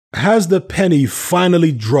has the penny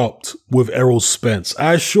finally dropped with Errol Spence?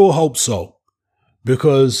 I sure hope so,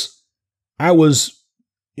 because I was,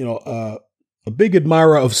 a big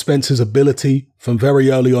admirer of Spence's ability from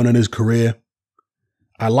very early on in his career.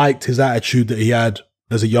 I liked his attitude that he had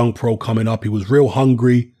as a young pro coming up. He was real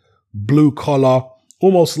hungry, blue collar,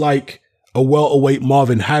 almost like a welterweight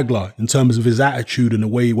Marvin Hagler in terms of his attitude and the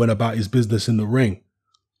way he went about his business in the ring.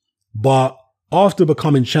 But after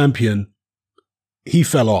becoming champion, he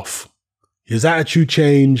fell off. His attitude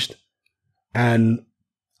changed, and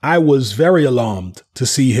I was very alarmed to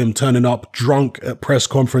see him turning up drunk at press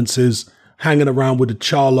conferences, hanging around with the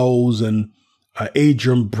Charlos and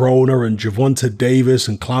Adrian Broner and Gervonta Davis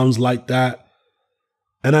and clowns like that.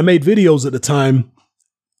 And I made videos at the time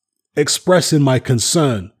expressing my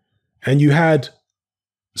concern. And you had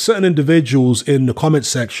certain individuals in the comment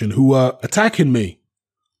section who were attacking me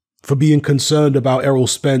for being concerned about Errol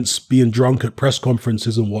Spence being drunk at press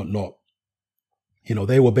conferences and whatnot.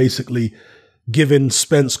 They were basically giving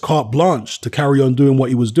Spence carte blanche to carry on doing what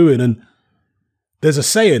he was doing. And there's a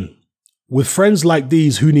saying, with friends like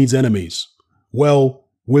these, who needs enemies? Well,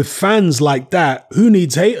 with fans like that, who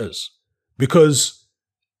needs haters? Because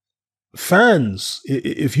fans,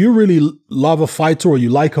 if you really love a fighter or you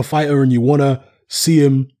like a fighter and you want to see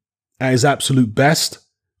him at his absolute best,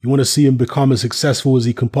 you want to see him become as successful as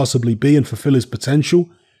he can possibly be and fulfill his potential,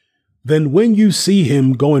 then when you see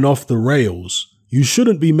him going off the rails, you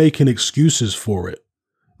shouldn't be making excuses for it,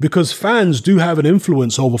 because fans do have an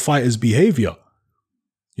influence over fighters' behavior,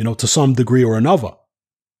 to some degree or another.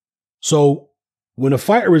 So when a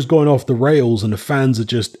fighter is going off the rails and the fans are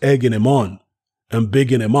just egging him on and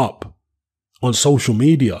bigging him up on social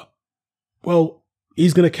media, well,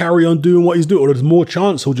 he's going to carry on doing what he's doing, or there's more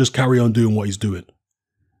chance he'll just carry on doing what he's doing.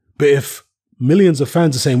 But if millions of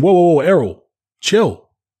fans are saying, whoa, Errol, chill.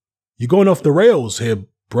 You're going off the rails here,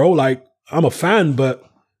 bro. Like, I'm a fan, but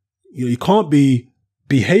you can't be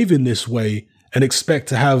behaving this way and expect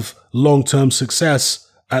to have long-term success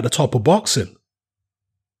at the top of boxing.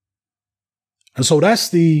 And so that's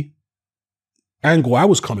the angle I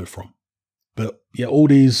was coming from. But yeah, all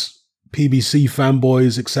these PBC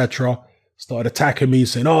fanboys, etc., started attacking me,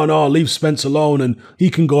 saying, oh, no, leave Spence alone and he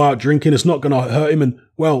can go out drinking. It's not going to hurt him. And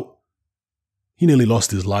well, he nearly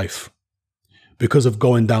lost his life because of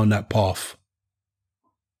going down that path.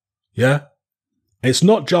 Yeah. It's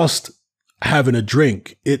not just having a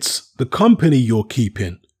drink. It's the company you're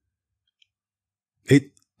keeping.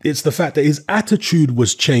 It's the fact that his attitude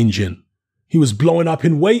was changing. He was blowing up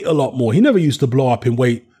in weight a lot more. He never used to blow up in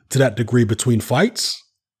weight to that degree between fights.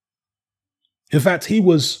 In fact, he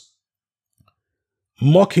was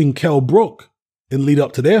mocking Kell Brook in lead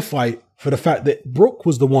up to their fight for the fact that Brook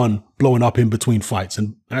was the one blowing up in between fights.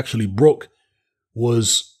 And actually Brook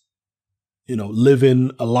was,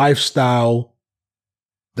 living a lifestyle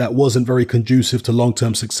that wasn't very conducive to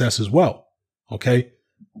long-term success as well. Okay.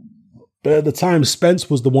 But at the time,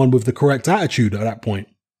 Spence was the one with the correct attitude at that point.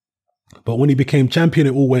 But when he became champion,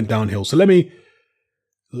 it all went downhill. So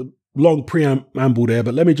long preamble there,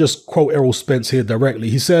 but let me just quote Errol Spence here directly.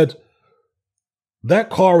 He said,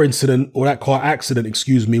 that car accident,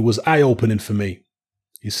 was eye-opening for me.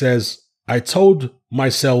 He says, I told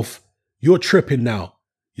myself, you're tripping now.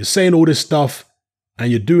 You're saying all this stuff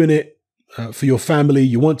and you're doing it for your family.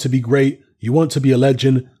 You want to be great. You want to be a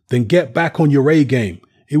legend. Then get back on your A game.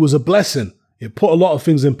 It was a blessing. It put a lot of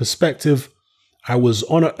things in perspective. I was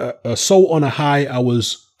on a high. I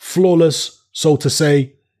was flawless, so to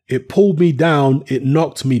say. It pulled me down. It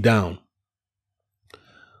knocked me down.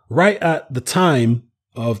 Right at the time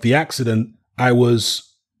of the accident, I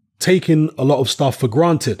was taking a lot of stuff for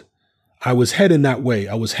granted. I was heading that way.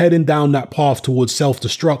 I was heading down that path towards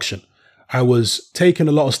self-destruction. I was taking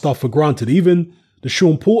a lot of stuff for granted. Even the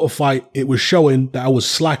Sean Porter fight, it was showing that I was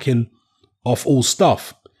slacking off all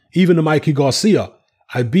stuff. Even the Mikey Garcia,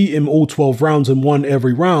 I beat him all 12 rounds and won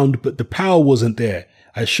every round, but the power wasn't there.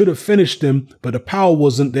 I should have finished him, but the power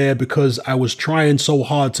wasn't there because I was trying so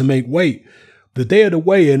hard to make weight. The day of the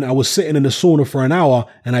weigh-in, I was sitting in the sauna for an hour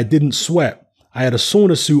and I didn't sweat. I had a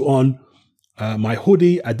sauna suit on, my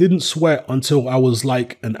hoodie. I didn't sweat until I was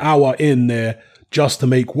like an hour in there just to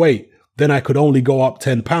make weight. Then I could only go up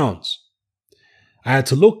 10 pounds. I had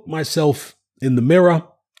to look myself in the mirror.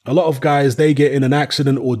 A lot of guys, they get in an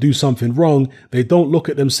accident or do something wrong. They don't look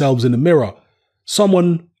at themselves in the mirror.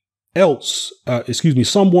 Someone else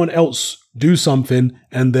do something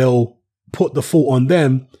and they'll put the fault on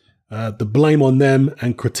them, the blame on them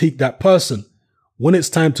and critique that person. When it's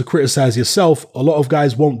time to criticize yourself, a lot of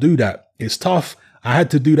guys won't do that. It's tough. I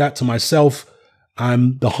had to do that to myself.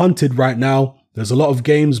 I'm the hunted right now. There's a lot of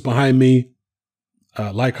games behind me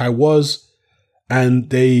like I was, and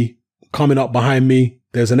they coming up behind me.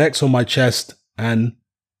 There's an X on my chest, and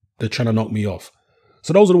they're trying to knock me off.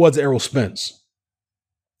 So those are the words of Errol Spence.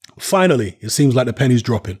 Finally, it seems like the penny's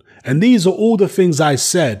dropping. And these are all the things I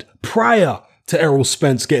said prior to Errol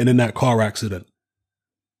Spence getting in that car accident.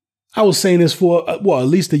 I was saying this for, at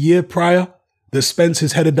least a year prior, that Spence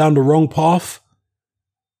is headed down the wrong path.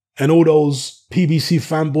 And all those PBC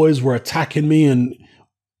fanboys were attacking me in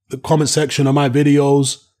the comment section of my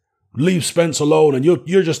videos. Leave Spence alone, and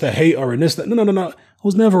you're just a hater and this, that. No. I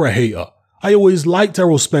was never a hater. I always liked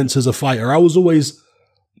Errol Spence as a fighter. I was always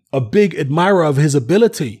a big admirer of his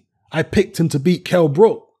ability. I picked him to beat Kell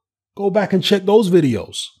Brook. Go back and check those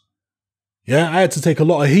videos. Yeah, I had to take a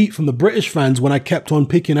lot of heat from the British fans when I kept on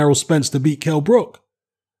picking Errol Spence to beat Kell Brook.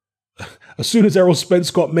 As soon as Errol Spence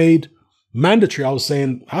got made mandatory, I was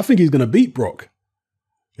saying, I think he's going to beat Brook.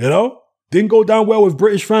 You know? Didn't go down well with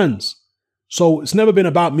British fans. So it's never been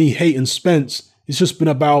about me hating Spence. It's just been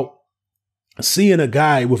about seeing a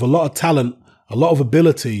guy with a lot of talent, a lot of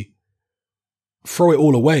ability, throw it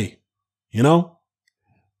all away, you know?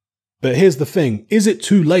 But here's the thing. Is it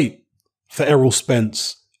too late for Errol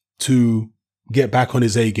Spence to get back on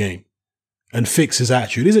his A game and fix his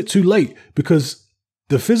attitude? Is it too late? Because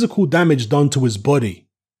the physical damage done to his body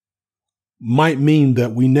might mean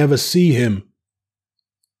that we never see him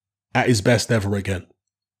at his best ever again.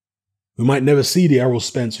 We might never see the Errol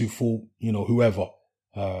Spence who fought, you know, whoever.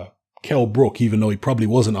 Kell Brook, even though he probably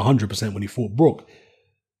wasn't 100% when he fought Brook.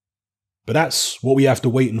 But that's what we have to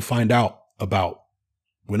wait and find out about.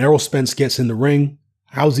 When Errol Spence gets in the ring,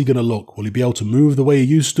 how's he going to look? Will he be able to move the way he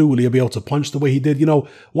used to? Will he be able to punch the way he did? You know,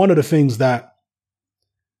 one of the things that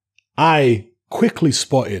I quickly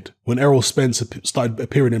spotted when Errol Spence started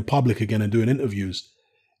appearing in public again and doing interviews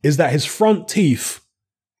is that his front teeth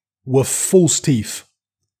were false teeth.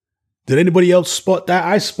 Did anybody else spot that?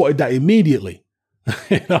 I spotted that immediately.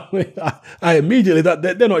 You know, I immediately,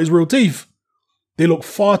 they're not his real teeth. They look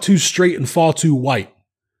far too straight and far too white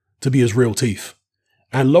to be his real teeth.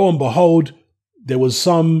 And lo and behold, there was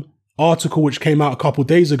some article which came out a couple of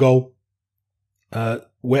days ago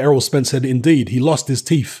where Errol Spence said, indeed, he lost his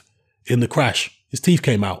teeth in the crash. His teeth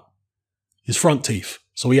came out, his front teeth.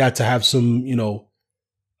 So he had to have some, you know,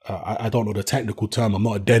 I don't know the technical term. I'm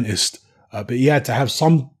not a dentist, but he had to have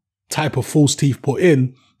some type of false teeth put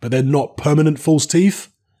in, but they're not permanent false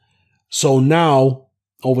teeth. So now,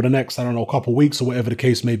 over the next, I don't know, couple of weeks or whatever the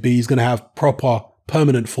case may be, he's going to have proper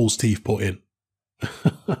permanent false teeth put in.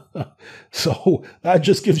 So that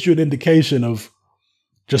just gives you an indication of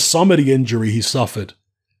just some of the injury he suffered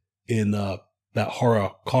in that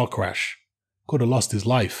horror car crash. Could have lost his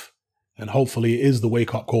life. And hopefully it is the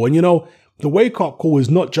wake-up call. And you know, the wake-up call is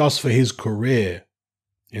not just for his career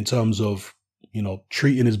in terms of, you know,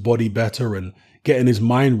 treating his body better and getting his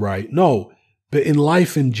mind right. No, but in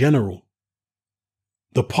life in general.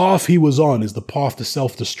 The path he was on is the path to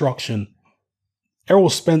self-destruction. Errol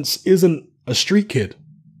Spence isn't a street kid.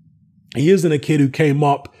 He isn't a kid who came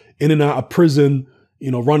up in and out of prison,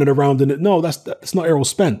 you know, running around in it. No, that's not Errol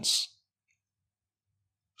Spence.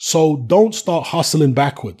 So don't start hustling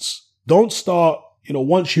backwards. Don't start, you know,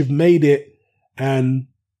 once you've made it and,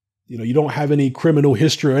 you know, you don't have any criminal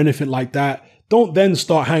history or anything like that, don't then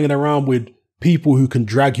start hanging around with people who can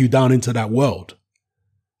drag you down into that world.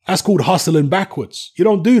 That's called hustling backwards. You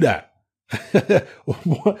don't do that.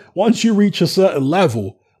 Once you reach a certain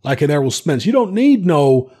level, like an Errol Spence, you don't need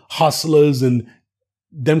no hustlers and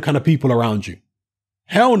them kind of people around you.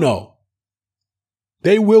 Hell no.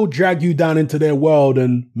 They will drag you down into their world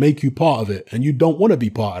and make you part of it. And you don't want to be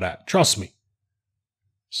part of that. Trust me.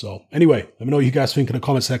 So anyway, let me know what you guys think in the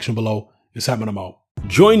comment section below. It's HATMAN, I'm out.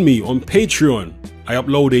 Join me on Patreon. I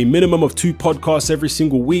upload a minimum of 2 podcasts every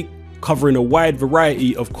single week, covering a wide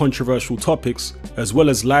variety of controversial topics, as well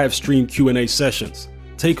as live stream Q&A sessions.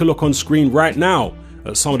 Take a look on screen right now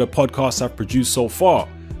at some of the podcasts I've produced so far.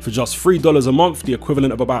 For just $3 a month, the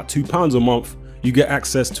equivalent of about £2 a month, you get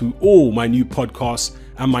access to all my new podcasts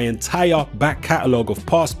and my entire back catalogue of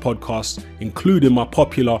past podcasts, including my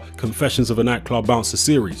popular Confessions of a Nightclub Bouncer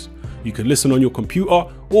series. You can listen on your computer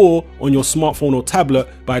or on your smartphone or tablet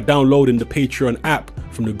by downloading the Patreon app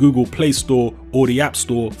from the Google Play Store or the App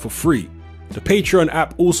Store for free. The Patreon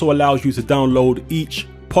app also allows you to download each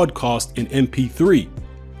podcast in MP3.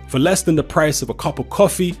 For less than the price of a cup of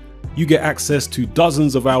coffee, you get access to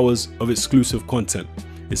dozens of hours of exclusive content.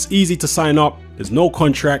 It's easy to sign up, there's no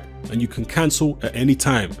contract, and you can cancel at any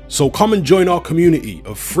time. So come and join our community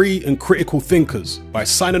of free and critical thinkers by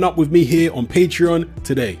signing up with me here on Patreon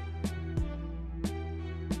today.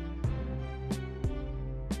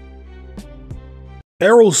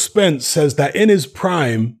 Errol Spence says that in his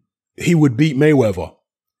prime, he would beat Mayweather.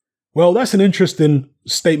 Well, that's an interesting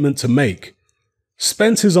statement to make.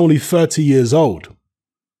 Spence is only 30 years old.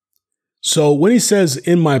 So when he says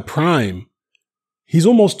in my prime, he's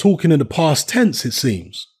almost talking in the past tense, it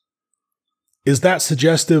seems. Is that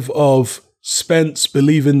suggestive of Spence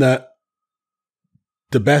believing that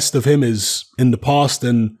the best of him is in the past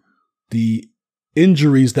and the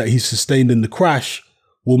injuries that he sustained in the crash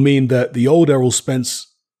will mean that the old Errol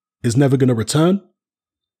Spence is never going to return?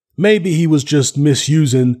 Maybe he was just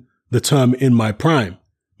misusing the term in my prime.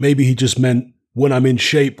 Maybe he just meant when I'm in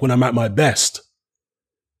shape, when I'm at my best.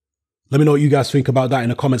 Let me know what you guys think about that in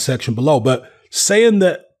the comment section below. But saying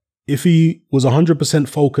that if he was 100%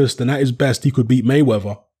 focused and at his best, he could beat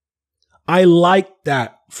Mayweather, I like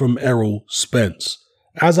that from Errol Spence.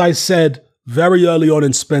 As I said very early on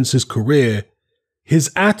in Spence's career,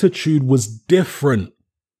 his attitude was different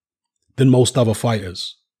than most other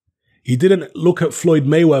fighters. He didn't look at Floyd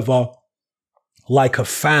Mayweather like a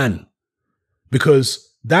fan,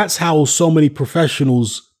 because that's how so many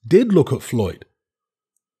professionals did look at Floyd.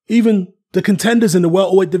 Even the contenders in the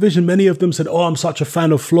welterweight division, many of them said, "Oh, I'm such a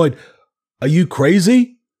fan of Floyd." Are you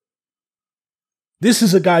crazy? This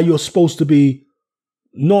is a guy you're supposed to be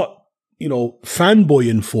not,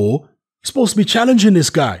 fanboying for. You're supposed to be challenging this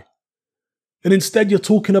guy. And instead you're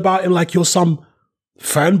talking about him like you're some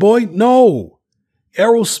fanboy? No.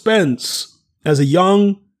 Errol Spence, as a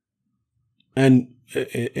young, and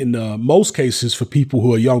in most cases for people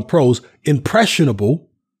who are young pros, impressionable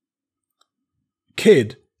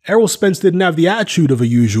kid, Errol Spence didn't have the attitude of a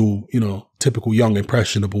usual, typical young,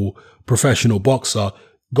 impressionable professional boxer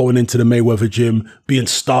going into the Mayweather gym, being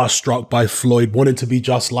starstruck by Floyd, wanting to be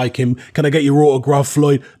just like him. Can I get your autograph,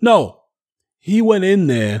 Floyd? No. He went in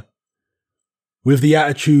there with the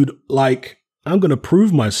attitude like, I'm going to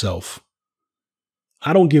prove myself.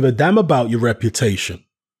 I don't give a damn about your reputation.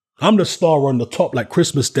 I'm the star on the top like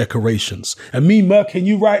Christmas decorations. And me murking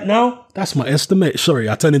you right now, that's my estimate. Sorry,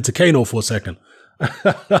 I turned into Kano for a second.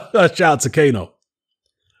 Shout out to Kano.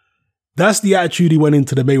 That's the attitude he went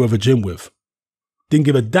into the Mayweather gym with. Didn't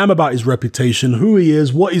give a damn about his reputation, who he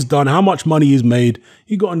is, what he's done, how much money he's made.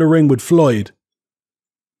 He got in the ring with Floyd.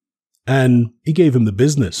 And he gave him the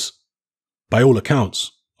business, by all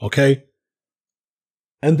accounts, okay?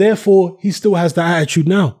 And therefore, he still has that attitude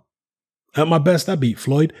now. At my best, I beat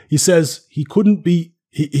Floyd. He says he couldn't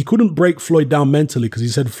break Floyd down mentally because he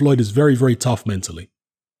said Floyd is very, very tough mentally.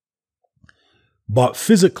 But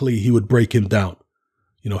physically, he would break him down,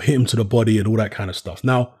 hit him to the body and all that kind of stuff.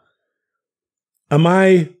 Now, am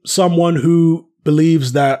I someone who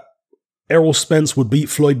believes that Errol Spence would beat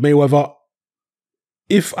Floyd Mayweather?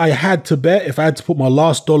 If I had to bet, if I had to put my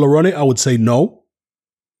last dollar on it, I would say no.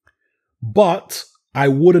 But I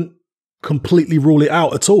wouldn't completely rule it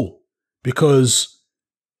out at all, because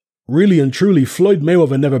really and truly, Floyd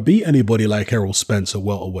Mayweather never beat anybody like Errol Spence at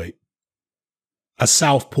welterweight. A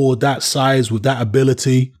southpaw that size with that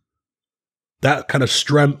ability, that kind of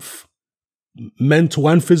strength, mental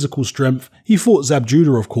and physical strength. He fought Zab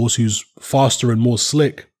Judah, of course, who's faster and more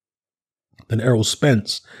slick than Errol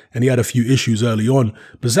Spence, and he had a few issues early on.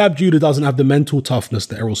 But Zab Judah doesn't have the mental toughness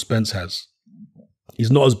that Errol Spence has.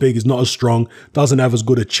 He's not as big, he's not as strong, doesn't have as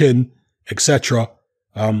good a chin, etc.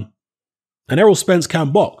 And Errol Spence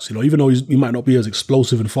can box. Even though he might not be as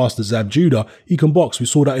explosive and fast as Zab Judah, he can box. We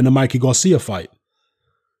saw that in the Mikey Garcia fight.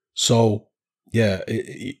 So, yeah,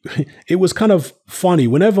 it was kind of funny.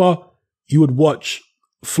 Whenever you would watch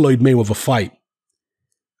Floyd Mayweather fight,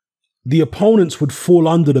 the opponents would fall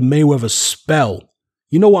under the Mayweather spell.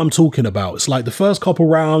 You know what I'm talking about. It's like the first couple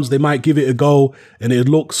rounds, they might give it a go and it'd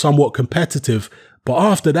look somewhat competitive. But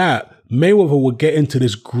after that, Mayweather would get into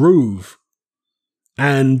this groove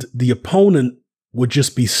and the opponent would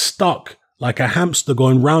just be stuck like a hamster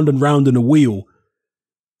going round and round in a wheel.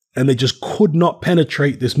 And they just could not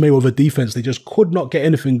penetrate this Mayweather defense. They just could not get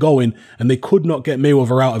anything going, and they could not get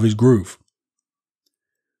Mayweather out of his groove.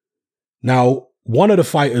 Now, one of the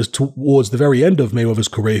fighters towards the very end of Mayweather's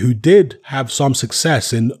career who did have some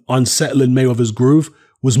success in unsettling Mayweather's groove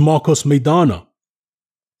was Marcos Maidana,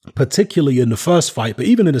 particularly in the first fight, but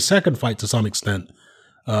even in the second fight to some extent.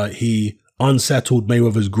 He unsettled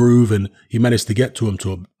Mayweather's groove and he managed to get to him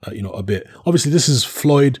to a bit. Obviously, this is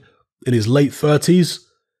Floyd in his late 30s.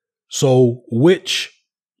 So which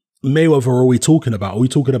Mayweather are we talking about? Are we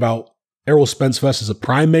talking about Errol Spence versus a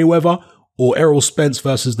prime Mayweather, or Errol Spence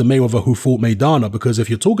versus the Mayweather who fought Maidana? Because if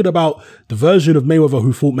you're talking about the version of Mayweather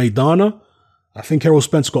who fought Maidana, I think Errol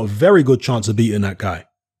Spence got a very good chance of beating that guy.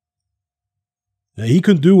 Now, he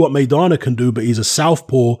can do what Maidana can do, but he's a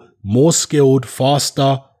southpaw, more skilled,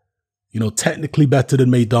 faster, you know, technically better than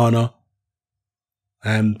Maidana.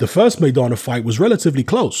 And the first Maidana fight was relatively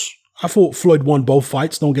close. I thought Floyd won both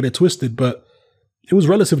fights, don't get it twisted, but it was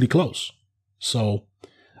relatively close. So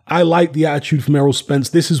I like the attitude from Errol Spence.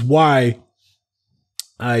 This is why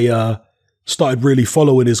I started really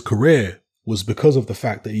following his career, was because of the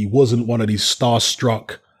fact that he wasn't one of these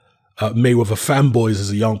starstruck Mayweather fanboys as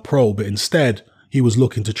a young pro, but instead he was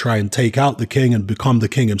looking to try and take out the king and become the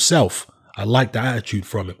king himself. I like the attitude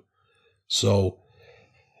from him. So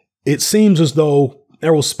it seems as though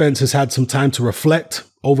Errol Spence has had some time to reflect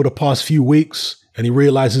over the past few weeks, and he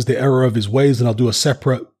realizes the error of his ways, and I'll do a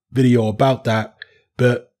separate video about that.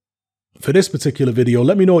 But for this particular video,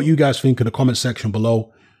 let me know what you guys think in the comment section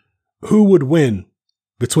below. Who would win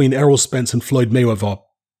between Errol Spence and Floyd Mayweather?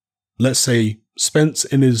 Let's say Spence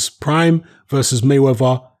in his prime versus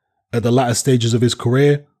Mayweather at the latter stages of his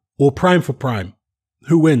career, or prime for prime.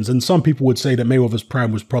 Who wins? And some people would say that Mayweather's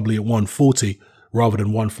prime was probably at 140 rather than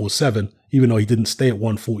 147, even though he didn't stay at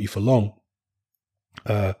 140 for long.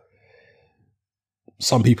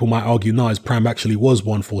 Some people might argue, no, his prime actually was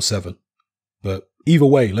 147. But either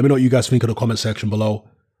way, let me know what you guys think in the comment section below.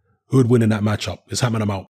 Who would win in that matchup? It's HATMAN, I'm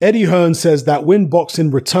out. Eddie Hearn says that when boxing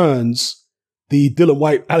returns, the Dillian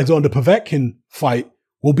Whyte-Alexander Povetkin fight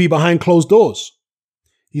will be behind closed doors.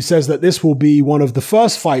 He says that this will be one of the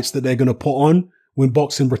first fights that they're going to put on when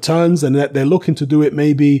boxing returns, and that they're looking to do it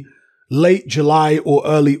maybe late July or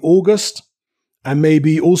early August, and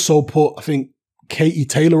maybe also put, I think, Katie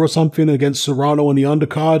Taylor or something against Serrano on the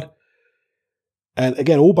undercard. And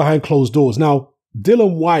again, all behind closed doors. Now,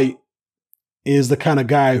 Dillian Whyte is the kind of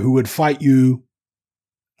guy who would fight you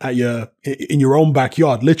at in your own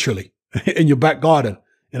backyard, literally, in your back garden,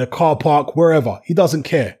 in a car park, wherever. He doesn't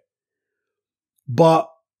care.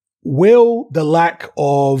 But will the lack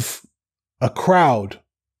of a crowd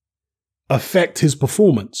affect his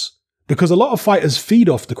performance? Because a lot of fighters feed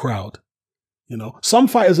off the crowd. You know, some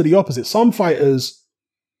fighters are the opposite. Some fighters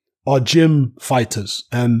are gym fighters,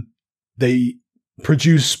 and they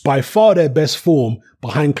produce by far their best form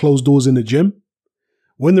behind closed doors in the gym.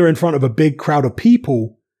 When they're in front of a big crowd of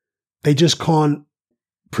people, they just can't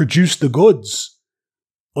produce the goods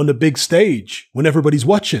on the big stage when everybody's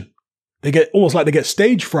watching. They get almost like they get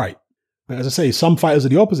stage fright. But as I say, some fighters are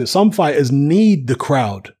the opposite. Some fighters need the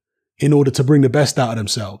crowd in order to bring the best out of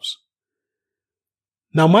themselves.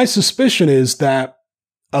 Now, my suspicion is that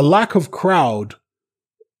a lack of crowd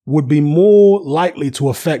would be more likely to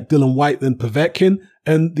affect Dillian Whyte than Povetkin.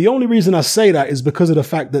 And the only reason I say that is because of the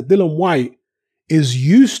fact that Dillian Whyte is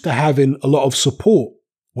used to having a lot of support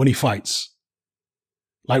when he fights.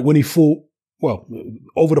 Like when he fought, well,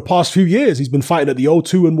 over the past few years, he's been fighting at the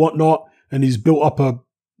OTTO and whatnot, and he's built up a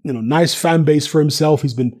nice fan base for himself.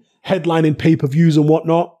 He's been headlining pay-per-views and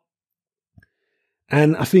whatnot.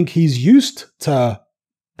 And I think he's used to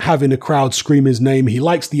having a crowd scream his name. He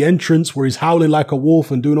likes the entrance where he's howling like a wolf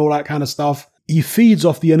and doing all that kind of stuff. He feeds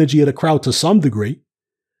off the energy of the crowd to some degree.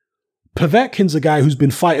 Povetkin's a guy who's been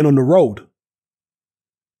fighting on the road.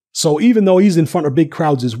 So even though he's in front of big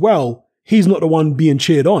crowds as well, he's not the one being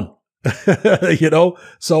cheered on, you know?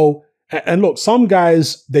 So, and look, some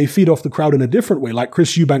guys, they feed off the crowd in a different way, like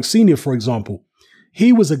Chris Eubank Sr., for example.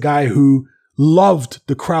 He was a guy who loved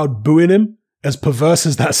the crowd booing him, as perverse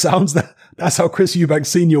as that sounds. That's how Chris Eubank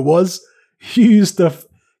Sr. was. He used to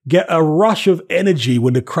get a rush of energy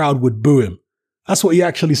when the crowd would boo him. That's what he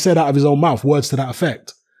actually said out of his own mouth, words to that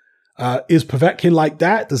effect. Is Povetkin like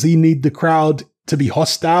that? Does he need the crowd to be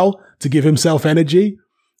hostile to give himself energy?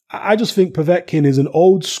 I just think Povetkin is an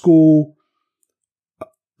old school,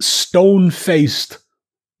 stone-faced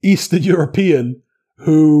Eastern European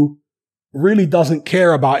who really doesn't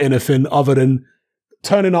care about anything other than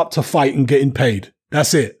turning up to fight and getting paid.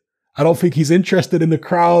 That's it. I don't think he's interested in the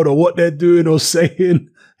crowd or what they're doing or saying.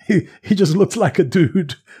 He just looks like a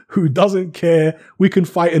dude who doesn't care. We can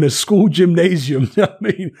fight in a school gymnasium. You know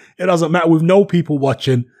what I mean? It doesn't matter with no people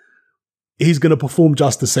watching. He's going to perform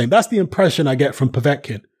just the same. That's the impression I get from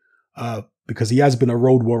Povetkin, because he has been a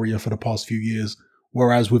road warrior for the past few years.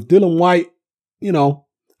 Whereas with Dillian Whyte, you know,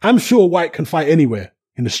 I'm sure Whyte can fight anywhere,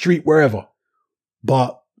 in the street, wherever.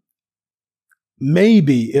 But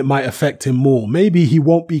maybe it might affect him more. Maybe he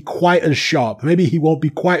won't be quite as sharp. Maybe he won't be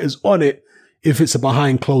quite as on it if it's a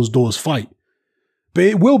behind closed doors fight. But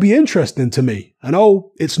it will be interesting to me. I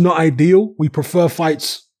know it's not ideal. We prefer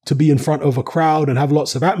fights to be in front of a crowd and have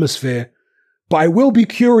lots of atmosphere. But I will be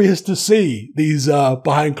curious to see these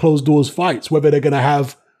behind closed doors fights, whether they're going to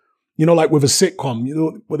have, you know, like with a sitcom, you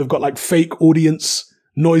know, where they've got like fake audience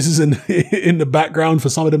noises in the background for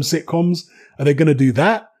some of them sitcoms. Are they going to do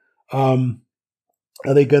that?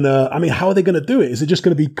 Are they gonna, I mean, how are they gonna do it? Is it just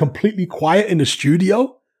gonna be completely quiet in the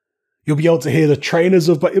studio? You'll be able to hear the trainers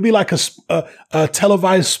but it'll be like a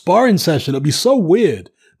televised sparring session. It'll be so weird,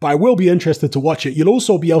 but I will be interested to watch it. You'll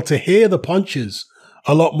also be able to hear the punches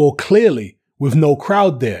a lot more clearly with no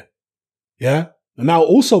crowd there. Yeah. And that'll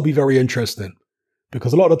also be very interesting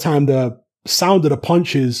because a lot of the time the sound of the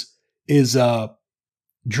punches is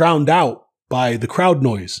drowned out by the crowd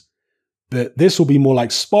noise. But this will be more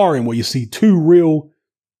like sparring where you see two real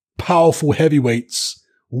powerful heavyweights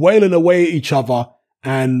wailing away at each other,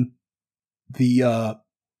 and the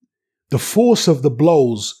force of the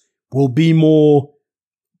blows will be more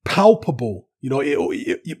palpable. You know,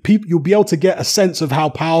 you'll be able to get a sense of how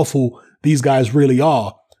powerful these guys really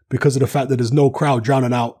are because of the fact that there's no crowd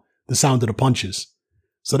drowning out the sound of the punches.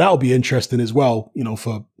 So that'll be interesting as well, you know,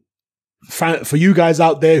 for you guys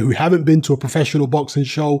out there who haven't been to a professional boxing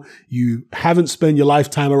show, you haven't spent your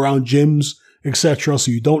lifetime around gyms, etc.,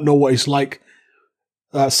 so you don't know what it's like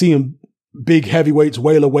seeing big heavyweights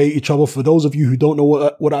wail away at each other. For those of you who don't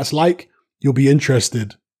know what that's like, you'll be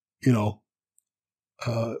interested, you know,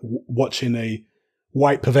 watching a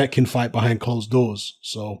White Povetkin fight behind closed doors.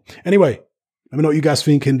 So anyway, let me know what you guys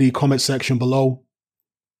think in the comment section below.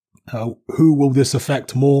 Who will this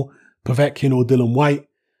affect more, Povetkin or Dillian Whyte?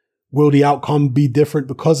 Will the outcome be different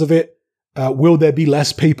because of it? Will there be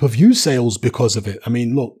less pay-per-view sales because of it? I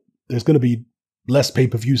mean, look, there's going to be less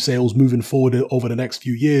pay-per-view sales moving forward over the next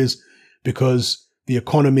few years because the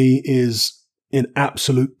economy is in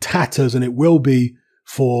absolute tatters, and it will be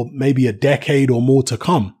for maybe a decade or more to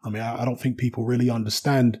come. I mean, I don't think people really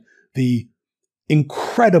understand the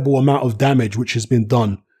incredible amount of damage which has been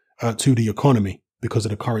done to the economy because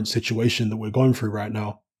of the current situation that we're going through right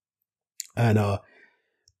now. And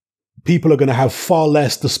people are going to have far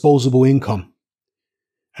less disposable income.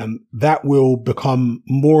 And that will become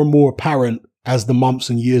more and more apparent as the months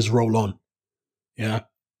and years roll on. Yeah.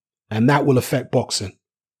 And that will affect boxing.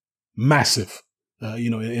 Massive, you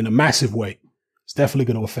know, in a massive way. It's definitely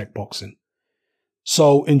going to affect boxing.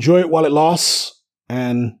 So enjoy it while it lasts.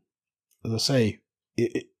 And as I say,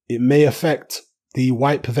 it may affect the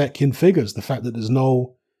White Povetkin figures. The fact that there's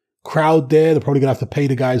no crowd there, they're probably going to have to pay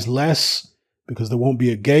the guys less because there won't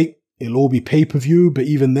be a gate. It'll all be pay-per-view, but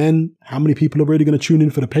even then, how many people are really going to tune in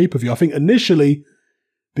for the pay-per-view? I think initially,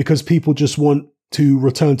 because people just want to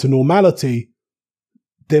return to normality,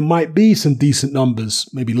 there might be some decent numbers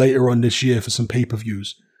maybe later on this year for some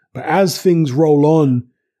pay-per-views. But as things roll on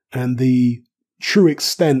and the true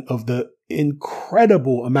extent of the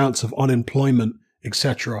incredible amounts of unemployment,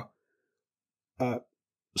 etc.,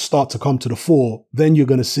 start to come to the fore, then you're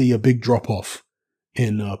going to see a big drop-off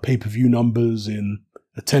in pay-per-view numbers, in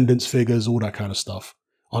attendance figures, all that kind of stuff,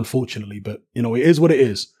 unfortunately. But, you know, it is what it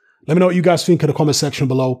is. Let me know what you guys think in the comment section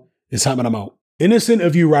below. It's HATMAN, I'm out. In this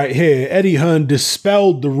interview right here, Eddie Hearn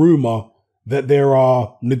dispelled the rumor that there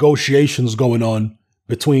are negotiations going on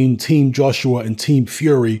between Team Joshua and Team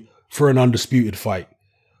Fury for an undisputed fight.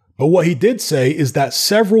 But what he did say is that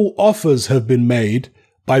several offers have been made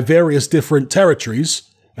by various different territories,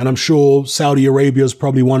 and I'm sure Saudi Arabia is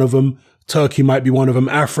probably one of them, Turkey might be one of them,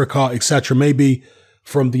 Africa, etc., maybe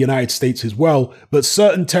from the United States as well. But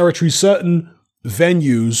certain territories, certain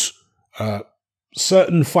venues,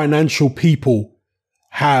 certain financial people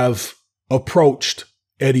have approached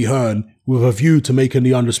Eddie Hearn with a view to making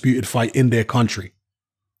the undisputed fight in their country.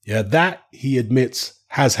 Yeah, that, he admits,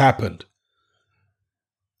 has happened.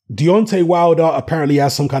 Deontay Wilder apparently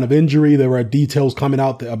has some kind of injury. There are details coming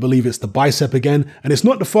out that I believe it's the bicep again. And it's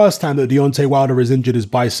not the first time that Deontay Wilder has injured his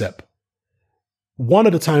bicep. One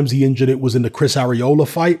of the times he injured it was in the Chris Arreola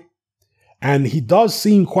fight. And he does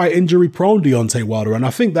seem quite injury prone, Deontay Wilder. And I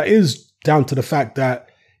think that is down to the fact that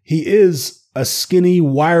he is a skinny,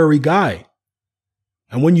 wiry guy.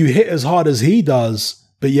 And when you hit as hard as he does,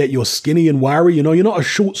 but yet you're skinny and wiry, you know, you're not a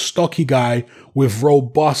short, stocky guy with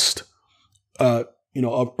robust, a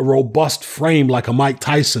robust frame like a Mike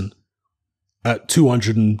Tyson at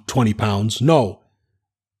 220 pounds. No.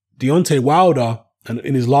 Deontay Wilder, and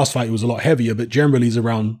in his last fight, he was a lot heavier, but generally he's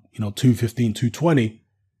around, 215, 220.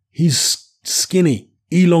 He's skinny,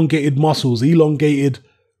 elongated muscles, elongated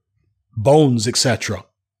bones, etc.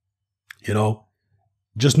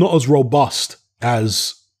 Just not as robust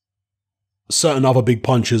as certain other big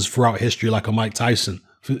punchers throughout history, like a Mike Tyson.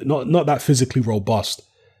 Not that physically robust.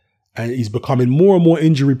 And he's becoming more and more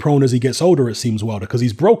injury prone as he gets older, it seems, Wilder, because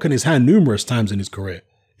he's broken his hand numerous times in his career,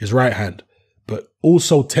 his right hand, but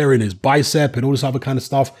also tearing his bicep and all this other kind of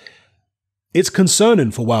stuff. It's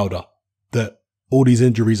concerning for Wilder that all these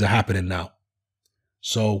injuries are happening now.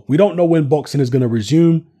 So we don't know when boxing is going to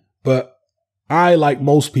resume, but I, like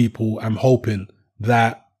most people, am hoping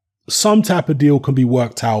that some type of deal can be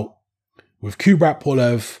worked out with Kubrat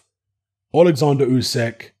Pulev, Alexander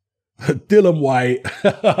Usyk, Dillian White,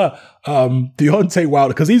 Deontay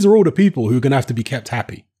Wilder, because these are all the people who are going to have to be kept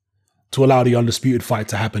happy to allow the undisputed fight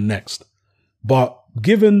to happen next. But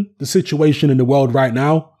given the situation in the world right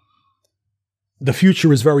now, the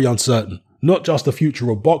future is very uncertain. Not just the future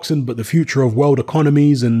of boxing, but the future of world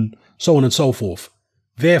economies and so on and so forth.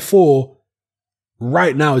 Therefore,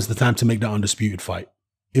 right now is the time to make that undisputed fight,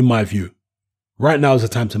 in my view. Right now is the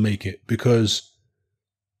time to make it, because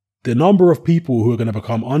the number of people who are going to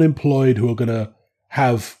become unemployed, who are going to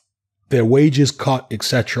have their wages cut,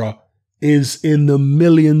 etc., is in the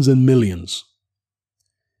millions and millions.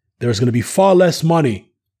 There's going to be far less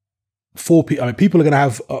money for people. I mean, people are going to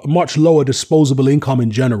have a much lower disposable income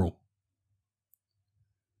in general.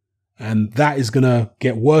 And that is going to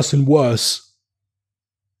get worse and worse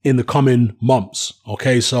in the coming months.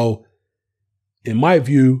 Okay, so in my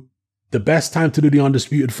view, the best time to do the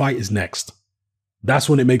undisputed fight is next. That's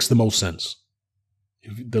when it makes the most sense.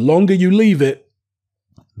 The longer you leave it,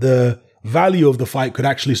 the value of the fight could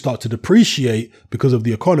actually start to depreciate because of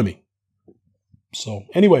the economy. So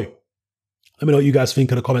anyway, let me know what you guys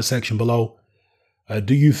think in the comment section below.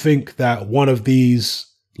 Do you think that one of these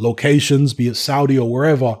locations, be it Saudi or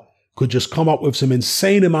wherever, could just come up with some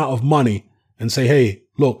insane amount of money and say, hey,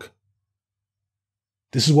 look,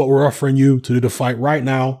 this is what we're offering you to do the fight right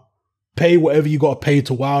now. Pay whatever you got to pay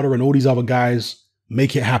to Wilder and all these other guys.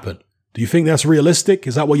 Make it happen. Do you think that's realistic?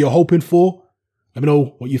 Is that what you're hoping for? Let me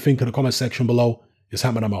know what you think in the comment section below. It's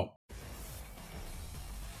HATMAN, I'm out.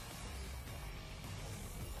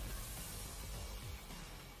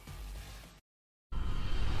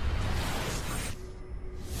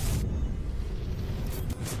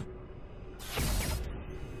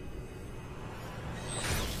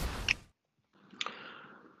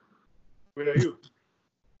 Where are you?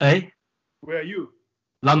 Hey? Where are you?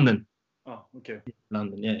 London. Oh, okay.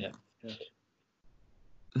 London, yeah.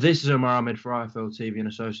 This is Omar Ahmed for IFL TV in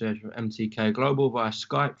association with MTK Global via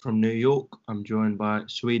Skype from New York. I'm joined by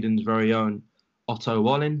Sweden's very own Otto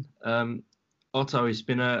Wallin. Otto, it's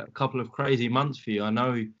been a couple of crazy months for you. I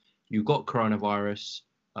know you got coronavirus,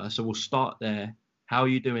 so we'll start there. How are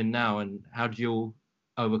you doing now, and how did you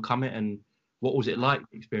overcome it, and what was it like,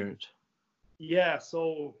 the experience? Yeah,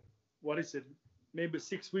 so what is it? Maybe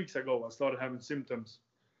 6 weeks ago, I started having symptoms.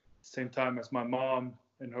 Same time as my mom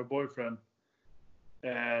and her boyfriend.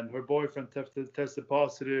 And her boyfriend tested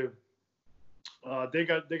positive. They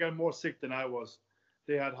got more sick than I was.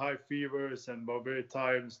 They had high fevers and were very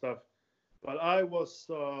tired and stuff. But I was,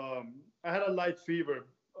 I had a light fever.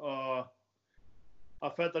 I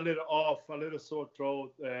felt a little off, a little sore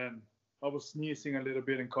throat, and I was sneezing a little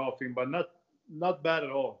bit and coughing, but not bad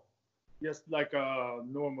at all. Just like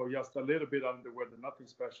normal, just a little bit under the weather, nothing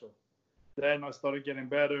special. Then I started getting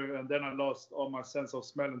better, and then I lost all my sense of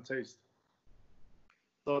smell and taste.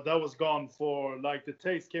 So that was gone for, like, the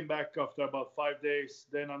taste came back after about 5 days,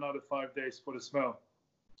 then another 5 days for the smell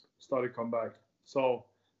started come back. So,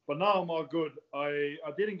 but now I'm all good. I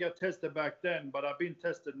didn't get tested back then, but I've been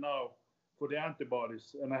tested now for the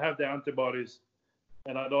antibodies, and I have the antibodies,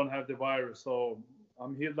 and I don't have the virus. So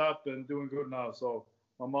I'm healed up and doing good now. So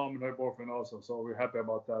my mom and her boyfriend also. So we're happy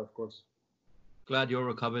about that, of course. Glad you're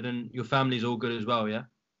recovered, and your family's all good as well, yeah?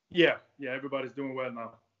 Yeah, everybody's doing well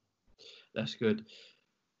now. That's good.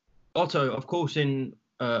 Otto, of course, in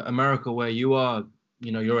America, where you are,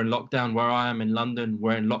 you know, you're in lockdown. Where I am in London,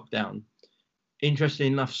 we're in lockdown.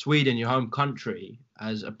 Interesting enough, Sweden, your home country,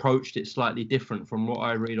 has approached it slightly different from what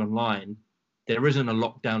I read online. There isn't a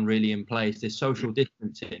lockdown really in place. There's social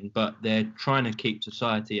distancing, but they're trying to keep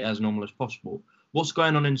society as normal as possible. What's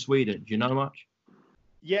going on in Sweden? Do you know much?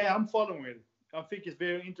 Yeah, I'm following it. I think it's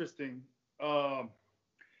very interesting.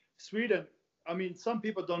 Sweden, I mean, some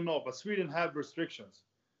people don't know, but Sweden have restrictions.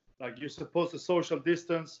 Like, you're supposed to social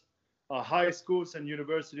distance. High schools and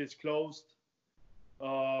universities closed.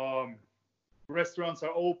 Restaurants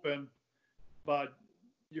are open, but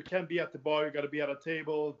you can't be at the bar. You got to be at a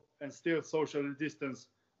table and still social distance.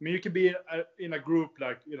 I mean, you can be in a group,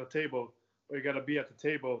 like in a table, or you got to be at the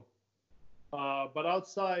table. But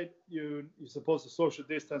outside, you're supposed to social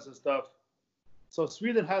distance and stuff. So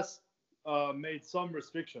Sweden has made some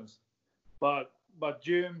restrictions, but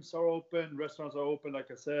gyms are open, restaurants are open,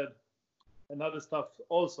 like I said, and other stuff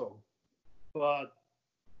also. But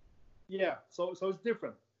yeah, so it's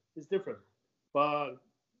different. It's different, but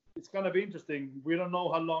it's gonna be interesting. We don't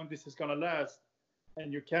know how long this is gonna last,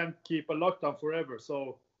 and you can't keep a lockdown forever.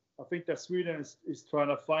 So I think that Sweden is trying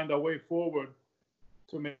to find a way forward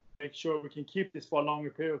to make sure we can keep this for a longer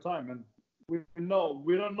period of time. And we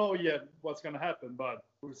don't know yet what's gonna happen, but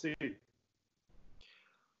we'll see.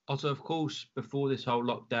 Also, of course, before this whole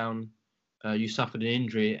lockdown, you suffered an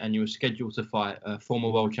injury and you were scheduled to fight former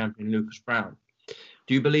world champion Lucas Brown.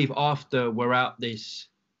 Do you believe after we're out this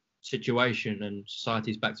situation and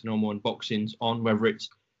society's back to normal and boxing's on, whether it's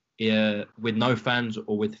with no fans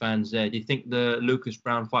or with fans there, do you think the Lucas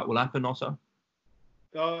Brown fight will happen also?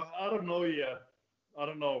 I don't know yet. I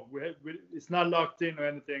don't know. It's not locked in or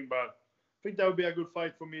anything, but I think that would be a good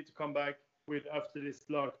fight for me to come back with after this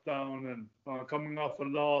lockdown and coming off a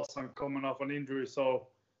loss and coming off an injury. So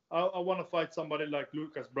I want to fight somebody like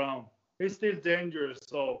Lucas Brown. He's still dangerous,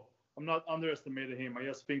 so I'm not underestimating him. I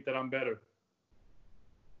just think that I'm better.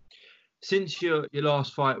 Since your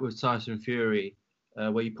last fight with Tyson Fury,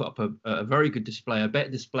 where you put up a very good display, a better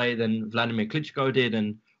display than Vladimir Klitschko did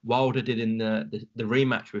and Wilder did in the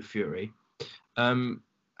rematch with Fury,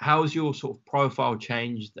 how's your sort of profile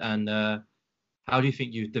changed, and how do you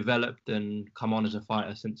think you've developed and come on as a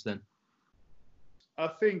fighter since then? I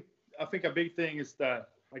think a big thing is that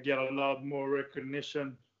I get a lot more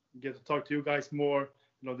recognition, get to talk to you guys more,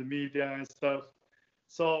 the media and stuff.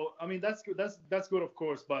 So I mean that's good. That's good, of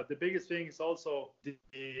course. But the biggest thing is also the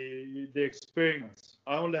experience.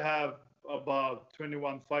 I only have about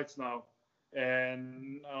 21 fights now,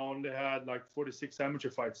 and I only had like 46 amateur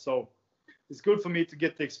fights. So it's good for me to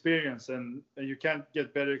get the experience, and you can't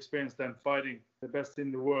get better experience than fighting the best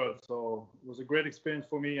in the world. So it was a great experience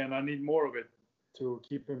for me, and I need more of it to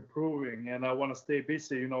keep improving. And I want to stay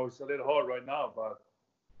busy. It's a little hard right now, but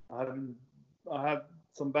I had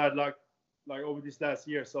some bad luck like over this last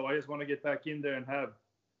year. So I just want to get back in there and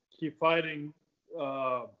keep fighting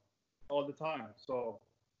all the time. So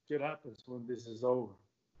it happens when this is over.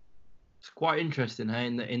 It's quite interesting, hey?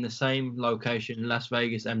 In the same location, Las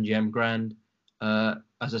Vegas MGM Grand.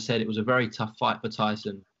 As I said, it was a very tough fight for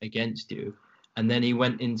Tyson against you, and then he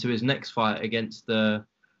went into his next fight against the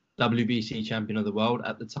WBC champion of the world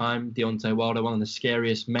at the time, Deontay Wilder, one of the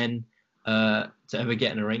scariest men to ever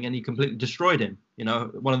get in a ring, and he completely destroyed him.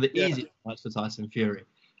 One of the easiest fights for Tyson Fury.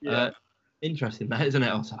 Yeah. Interesting, that, isn't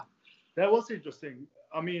it, Otto? That was interesting.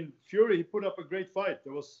 I mean, Fury, he put up a great fight.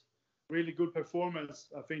 It was really good performance.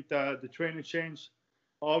 I think that the training change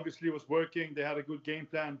obviously was working. They had a good game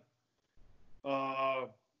plan.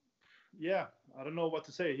 Yeah, I don't know what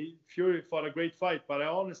to say. Fury fought a great fight, but I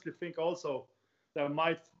honestly think also that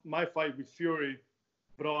my fight with Fury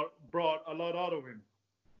brought a lot out of him.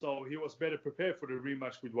 So he was better prepared for the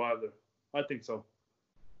rematch with Wilder. I think so.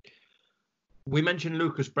 We mentioned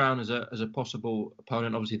Lucas Brown as a possible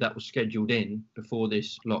opponent. Obviously, that was scheduled in before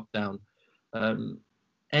this lockdown.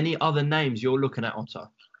 Any other names you're looking at, Otto?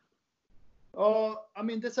 I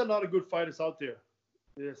mean, there's a lot of good fighters out there.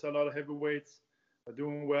 There's a lot of heavyweights are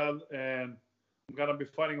doing well, and I'm gonna be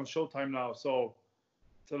fighting on Showtime now. So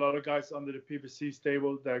it's a lot of guys under the PBC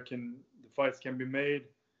stable that the fights can be made.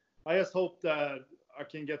 I just hope that I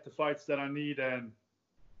can get the fights that I need, and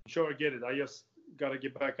I'm sure I get it. I just gotta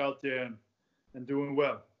get back out there and doing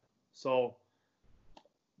well. So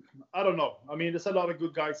I don't know. I mean, there's a lot of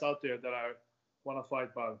good guys out there that I want to fight,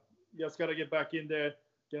 but just gotta get back in there,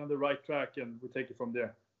 get on the right track, and we'll take it from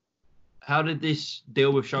there. How did this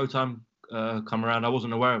deal with Showtime come around? I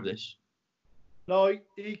wasn't aware of this. No,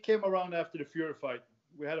 he came around after the Fury fight.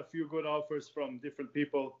 We had a few good offers from different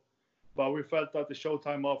people, but we felt that the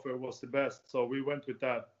Showtime offer was the best, so we went with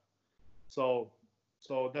that. So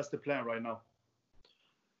that's the plan right now.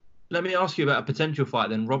 Let me ask you about a potential fight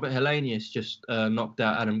then. Robert Helenius just knocked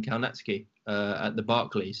out Adam Kalnatsky at the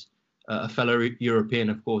Barclays. A fellow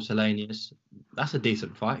European, of course, Helenius. That's a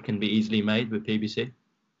decent fight. Can be easily made with PBC.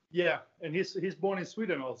 Yeah, and he's born in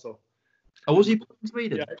Sweden also. Oh, was he born in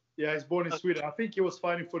Sweden? Yeah, he's born in Sweden. I think he was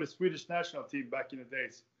fighting for the Swedish national team back in the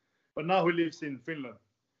days, but now he lives in Finland.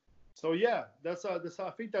 So yeah, I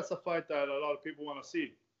think that's a fight that a lot of people want to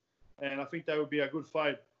see, and I think that would be a good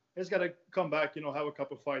fight. He's got to come back, have a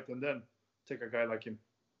couple fights, and then take a guy like him.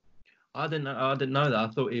 I didn't know that. I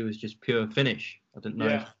thought he was just pure Finnish. I didn't know.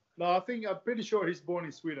 Yeah. No, I'm pretty sure he's born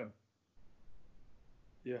in Sweden.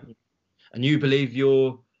 Yeah. And you believe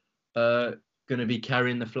you're going to be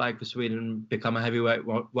carrying the flag for Sweden and become a heavyweight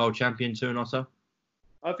world champion soon, also?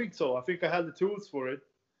 I think so. I think I have the tools for it.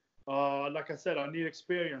 Like I said, I need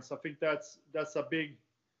experience. I think that's a big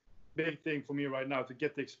thing for me right now, to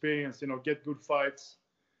get the experience, get good fights.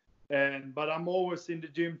 But I'm always in the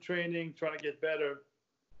gym training, trying to get better.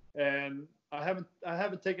 And I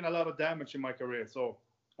haven't taken a lot of damage in my career. So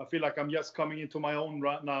I feel like I'm just coming into my own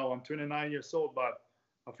right now. I'm 29 years old, but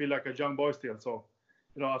I feel like a young boy still. So,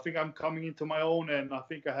 I think I'm coming into my own, and I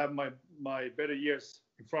think I have my better years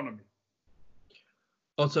in front of me.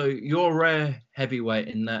 Also, you're a rare heavyweight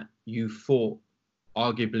in that you fought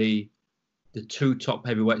arguably the two top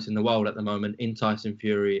heavyweights in the world at the moment in Tyson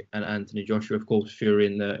Fury and Anthony Joshua. Of course, Fury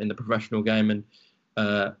in the professional game and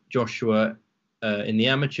Joshua in the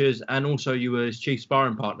amateurs, and also you were his chief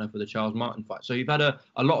sparring partner for the Charles Martin fight. So you've had a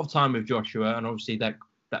lot of time with Joshua, and obviously that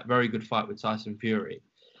very good fight with Tyson Fury.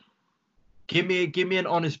 Give me an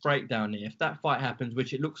honest breakdown here. If that fight happens,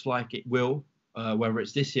 which it looks like it will, whether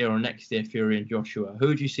it's this year or next year, Fury and Joshua,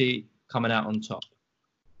 who do you see coming out on top?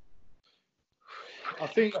 I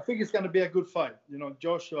think it's going to be a good fight. You know,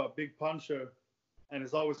 Joshua, big puncher, and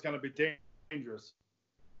it's always going to be dangerous.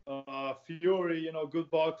 Fury, you know, good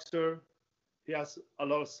boxer. He has a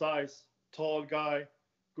lot of size, tall guy,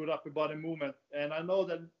 good upper body movement. And I know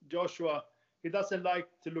that Joshua, he doesn't like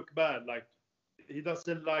to look bad. Like, he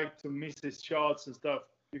doesn't like to miss his shots and stuff.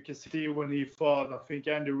 You can see when he fought, I think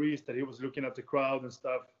Andy Reese, that he was looking at the crowd and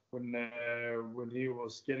stuff when he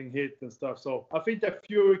was getting hit and stuff. So I think that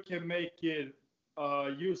Fury can make it,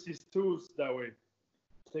 use his tools that way,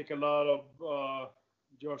 take a lot of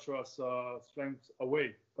Joshua's strength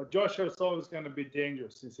away. But Joshua is always going to be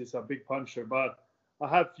dangerous since he's a big puncher. But I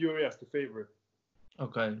have Fury as the favorite.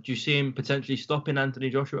 Okay. Do you see him potentially stopping Anthony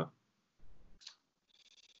Joshua?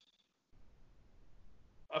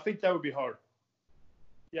 I think that would be hard.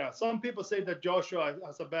 Yeah, some people say that Joshua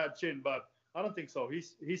has a bad chin, but I don't think so.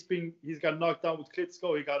 He's got knocked down with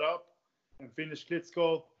Klitschko. He got up and finished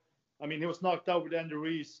Klitschko. I mean, he was knocked out with Andy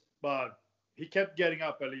Reese, but he kept getting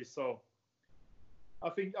up at least. So I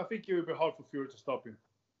think it would be hard for Fury to stop him.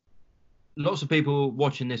 Lots of people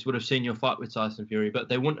watching this would have seen your fight with Tyson Fury, but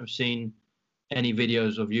they wouldn't have seen any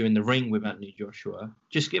videos of you in the ring with Anthony Joshua.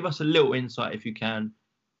 Just give us a little insight, if you can,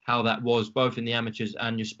 how that was, both in the amateurs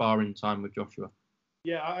and your sparring time with Joshua.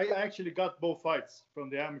 Yeah, I actually got both fights from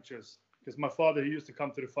the amateurs because my father, he used to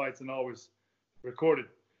come to the fights and always record it.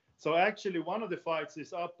 So actually, one of the fights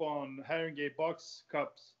is up on Haringey Box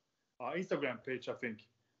Cup's Instagram page, I think.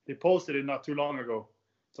 They posted it not too long ago.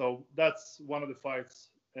 So that's one of the fights.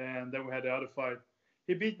 And then we had the other fight.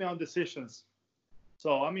 He beat me on decisions.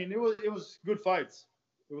 So, I mean, it was good fights.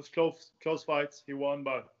 It was close fights. He won,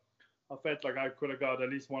 but I felt like I could have got at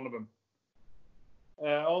least one of them.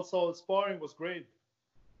 Also, sparring was great.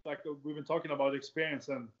 Like we've been talking about experience,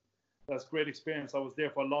 and that's great experience. I was there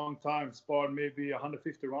for a long time, sparred maybe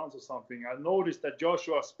 150 rounds or something. I noticed that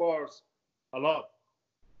Joshua spars a lot.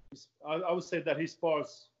 I would say that he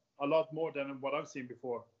spars a lot more than what I've seen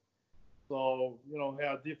before. So, you know, he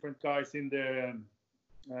had different guys in there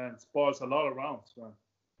and spars a lot of rounds. Man. I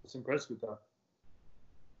was impressed with that.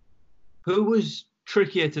 Who was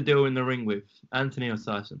trickier to deal in the ring with, Anthony or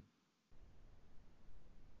Tyson?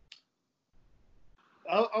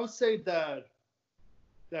 I would say that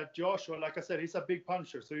Joshua, like I said, he's a big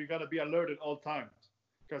puncher, so you got to be alert at all times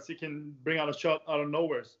because he can bring out a shot out of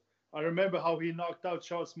nowhere. I remember how he knocked out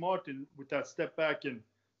Charles Martin with that step back and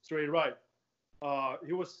straight right.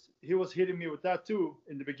 He was hitting me with that too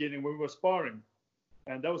in the beginning when we were sparring,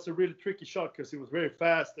 and that was a really tricky shot because he was very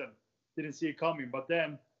fast and didn't see it coming. But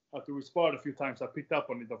then after we sparred a few times, I picked up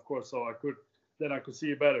on it, of course, so I could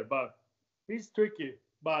see it better. But he's tricky.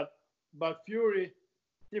 But Fury,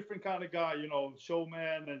 different kind of guy, you know,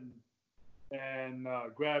 showman and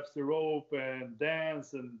grabs the rope and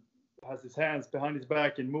dance and has his hands behind his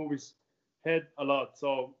back and moves his head a lot.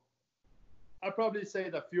 So I'd probably say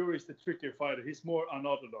that Fury is the trickier fighter. He's more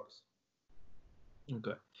unorthodox.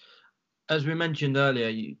 Okay. As we mentioned earlier,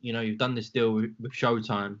 you know, you've done this deal with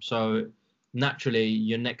Showtime. So naturally,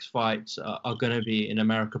 your next fights are going to be in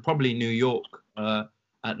America, probably New York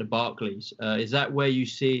at the Barclays. Is that where you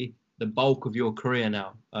see the bulk of your career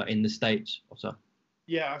now in the States or so?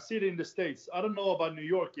 Yeah, I see it in the States. I don't know about New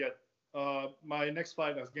York yet. My next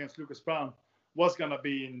fight against Lucas Brown was going to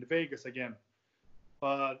be in Vegas again.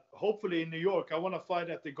 But hopefully in New York, I want to fight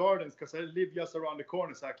at the Gardens because I live just around the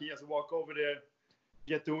corner. So I can just walk over there,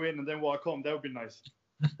 get the win, and then walk home. That would be nice.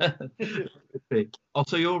 Oh,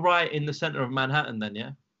 so you're right in the center of Manhattan then,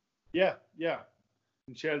 yeah? Yeah.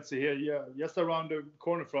 In Chelsea here, yeah. Just around the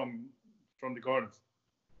corner from the Gardens.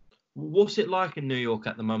 What's it like in New York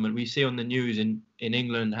at the moment? We see on the news in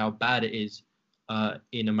England how bad it is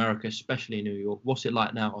in America, especially New York. What's it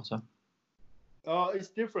like now, Otto? It's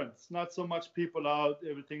different. It's not so much people out.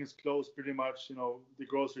 Everything is closed pretty much. You know, the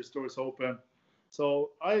grocery store is open.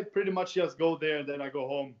 So I pretty much just go there and then I go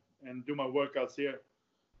home and do my workouts here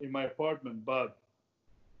in my apartment. But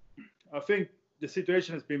I think the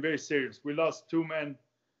situation has been very serious. We lost 2 men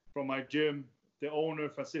from my gym. The owner,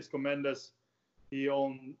 Francisco Mendez, he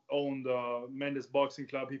owned Mendez Boxing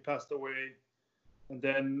Club. He passed away. And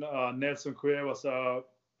then Nelson Cuevas,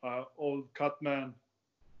 old cut man,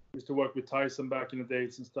 used to work with Tyson back in the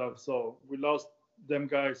days and stuff. So we lost them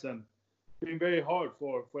guys, and it's been very hard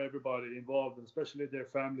for everybody involved, and especially their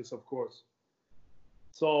families, of course.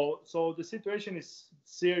 So the situation is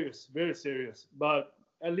serious, very serious. But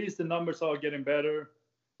at least the numbers are getting better.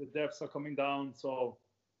 The deaths are coming down. So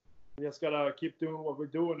we just gotta keep doing what we're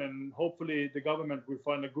doing, and hopefully the government will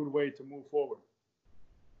find a good way to move forward.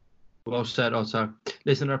 Well said, Otto.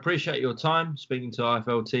 Listen, I appreciate your time speaking to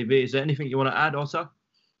IFL TV. Is there anything you want to add, Otto?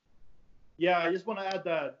 Yeah, I just want to add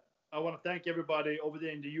that I want to thank everybody over there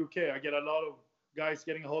in the UK. I get a lot of guys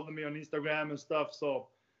getting a hold of me on Instagram and stuff, so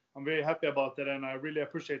I'm very happy about that, and I really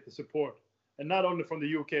appreciate the support. And not only from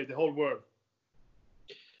the UK, the whole world.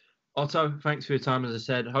 Otto, thanks for your time. As I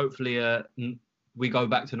said, hopefully we go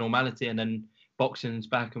back to normality, and then boxing's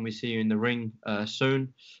back and we see you in the ring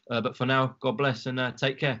soon. But for now, God bless, and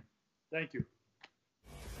take care. Thank you.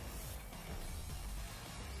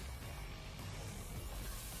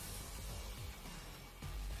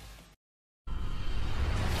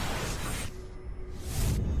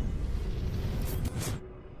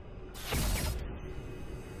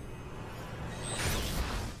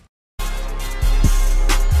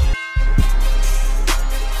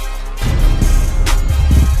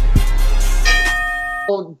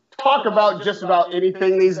 We'll talk about just about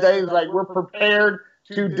anything these days. Like, we're prepared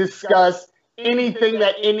to discuss anything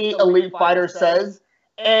that any elite fighter says.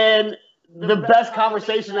 And the best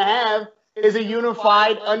conversation to have is a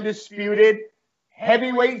unified, undisputed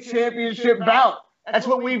heavyweight championship bout. That's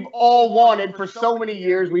what we've all wanted for so many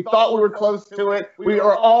years. We thought we were close to it. We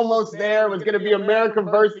were almost there. It was going to be America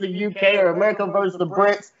versus the UK or America versus the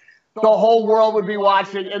Brits. The whole world would be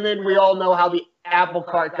watching. And then we all know how the apple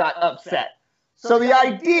cart got upset. So the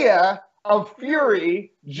idea of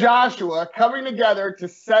Fury, Joshua coming together to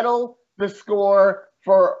settle the score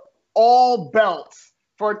for all belts,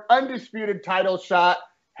 for an undisputed title shot,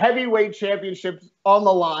 heavyweight championships on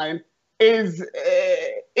the line, is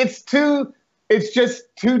it's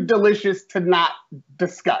just too delicious to not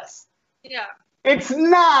discuss. Yeah. It's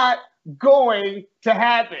not going to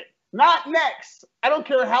happen. Not next. I don't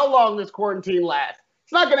care how long this quarantine lasts.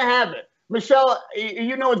 It's not going to happen. Michelle,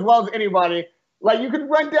 you know as well as anybody, like, you could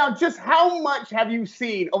run down just how much have you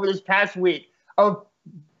seen over this past week of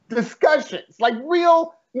discussions, like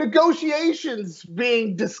real negotiations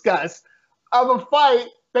being discussed of a fight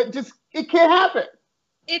that just, it can't happen.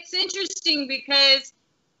 It's interesting because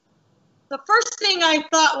the first thing I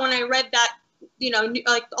thought when I read that, you know,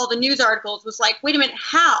 like all the news articles was like, wait a minute,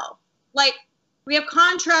 how? Like, we have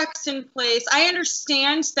contracts in place. I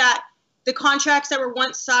understand that the contracts that were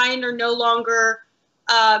once signed are no longer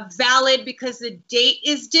valid because the date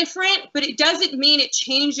is different, but it doesn't mean it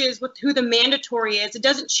changes with who the mandatory is. It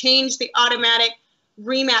doesn't change the automatic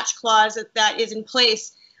rematch clause that is in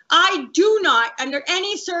place. I do not, under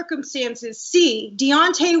any circumstances, see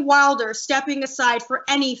Deontay Wilder stepping aside for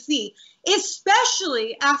any fee,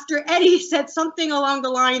 especially after Eddie said something along the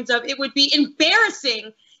lines of it would be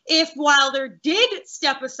embarrassing if Wilder did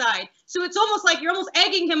step aside. So it's almost like you're almost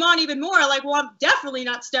egging him on even more. Like, well, I'm definitely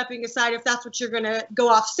not stepping aside if that's what you're going to go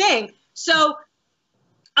off saying. So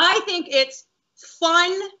I think it's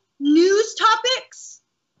fun news topics.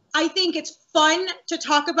 I think it's fun to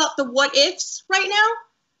talk about the what ifs right now,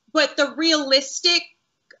 but the realistic,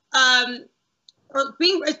 or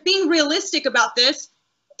being realistic about this,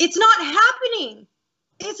 it's not happening.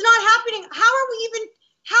 It's not happening. How are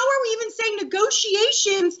we even saying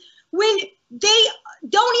negotiations when they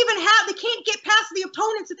they can't get past the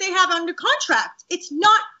opponents that they have under contract? It's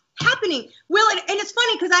not happening. Will, and it's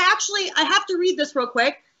funny because I have to read this real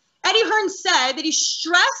quick. Eddie Hearn said that he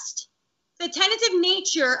stressed the tentative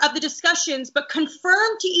nature of the discussions, but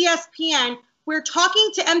confirmed to ESPN we're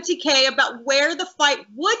talking to MTK about where the fight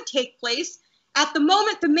would take place. At the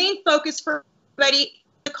moment, the main focus for everybody is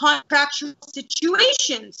the contractual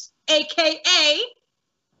situations, aka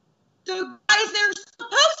the guys that are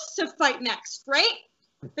supposed to fight next, right?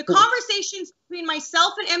 The conversations between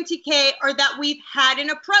myself and MTK are that we've had an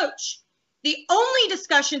approach. The only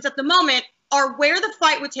discussions at the moment are where the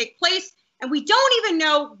fight would take place, and we don't even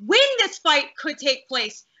know when this fight could take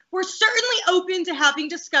place. We're certainly open to having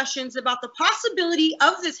discussions about the possibility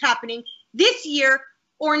of this happening this year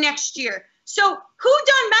or next year. So who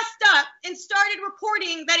done messed up and started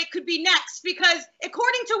reporting that it could be next? Because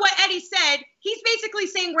according to what Eddie said, he's basically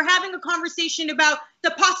saying we're having a conversation about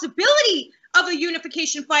the possibility of a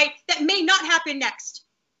unification fight that may not happen next.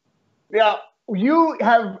 Yeah, you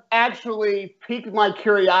have actually piqued my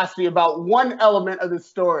curiosity about one element of the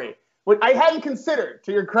story, which I hadn't considered,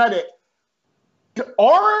 to your credit.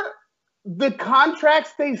 Are the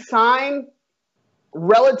contracts they sign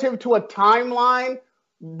relative to a timeline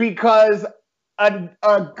because a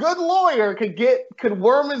good lawyer could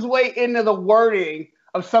worm his way into the wording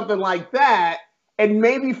of something like that and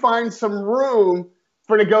maybe find some room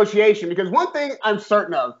for negotiation. Because one thing I'm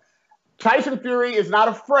certain of, Tyson Fury is not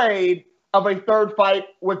afraid of a third fight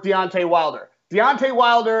with Deontay Wilder. Deontay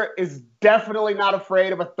Wilder is definitely not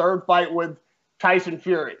afraid of a third fight with Tyson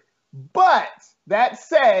Fury. But that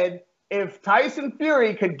said, if Tyson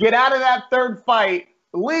Fury could get out of that third fight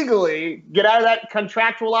legally, get out of that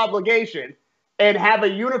contractual obligation, and have a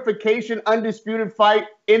unification undisputed fight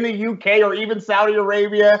in the UK or even Saudi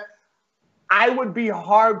Arabia, I would be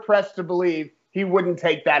hard-pressed to believe he wouldn't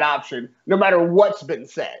take that option, no matter what's been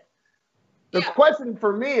said. The question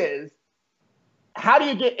for me is, how do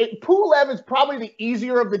you get it? Pulev is probably the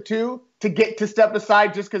easier of the two to get to step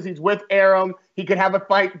aside just because he's with Arum. He could have a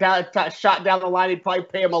fight shot down the line. He'd probably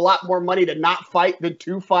pay him a lot more money to not fight than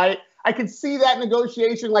to fight. I could see that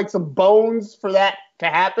negotiation, like some bones for that to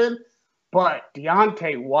happen. But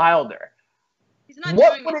Deontay Wilder,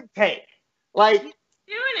 what would it take? Like, he's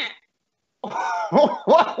doing it.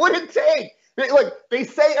 What would it take? Look, they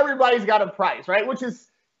say everybody's got a price, right? Which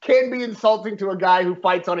can be insulting to a guy who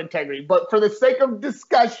fights on integrity. But for the sake of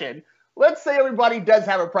discussion, let's say everybody does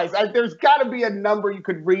have a price. There's got to be a number you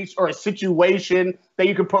could reach or a situation that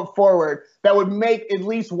you could put forward that would make at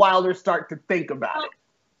least Wilder start to think about it.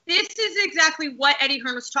 This is exactly what Eddie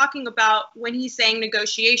Hearn was talking about when he's saying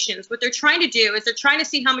negotiations. What they're trying to do is they're trying to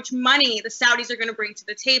see how much money the Saudis are going to bring to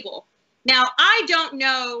the table. Now, I don't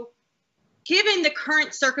know, given the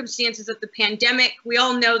current circumstances of the pandemic, we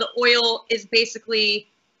all know the oil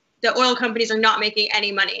companies are not making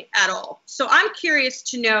any money at all. So I'm curious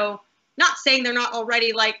to know, not saying they're not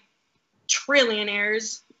already like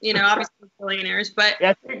trillionaires, obviously billionaires, but yeah,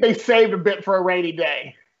 I think they saved a bit for a rainy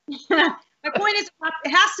day. My point is, it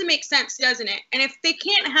has to make sense, doesn't it? And if they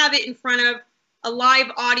can't have it in front of a live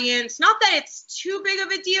audience, not that it's too big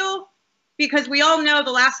of a deal, because we all know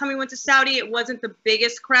the last time we went to Saudi, it wasn't the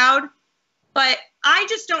biggest crowd. But I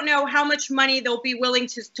just don't know how much money they'll be willing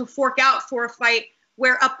to fork out for a fight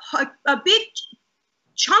where a big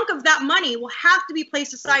chunk of that money will have to be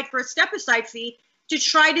placed aside for a step-aside fee to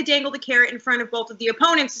try to dangle the carrot in front of both of the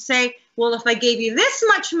opponents to say, well, if I gave you this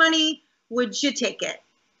much money, would you take it?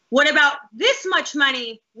 What about this much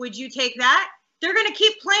money? Would you take that? They're going to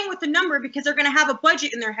keep playing with the number because they're going to have a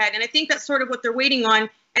budget in their head. And I think that's sort of what they're waiting on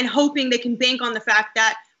and hoping they can bank on the fact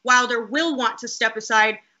that Wilder will want to step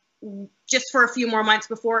aside just for a few more months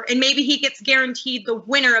before, and maybe he gets guaranteed the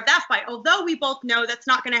winner of that fight. Although we both know that's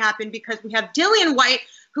not going to happen because we have Dillian White,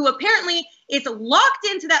 who apparently is locked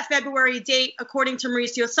into that February date, according to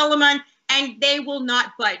Mauricio Solomon, and they will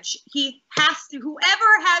not budge. He has to,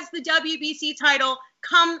 whoever has the WBC title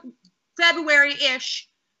come February-ish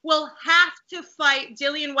will have to fight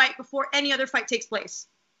Dillian White before any other fight takes place.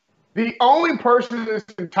 The only person in this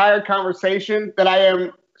entire conversation that I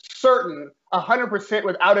am certain 100%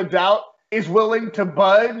 without a doubt is willing to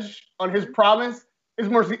budge on his promise is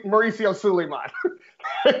Mauricio Suleiman.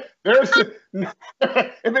 If it's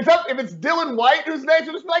Dillian White who's next,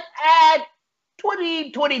 it's like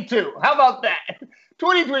 2022. How about that?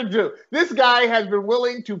 2022. This guy has been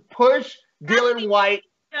willing to push Dillian White.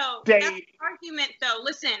 No, that's the argument, though.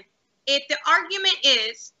 Listen, if the argument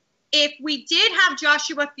is, if we did have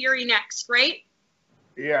Joshua Fury next, right?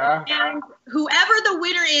 Yeah. And whoever the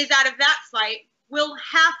winner is out of that fight will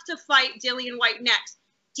have to fight Dillian White next.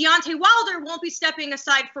 Deontay Wilder won't be stepping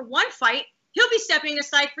aside for one fight. He'll be stepping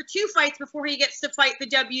aside for two fights before he gets to fight the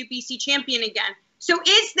WBC champion again. So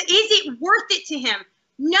is it worth it to him?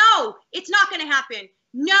 No, it's not going to happen.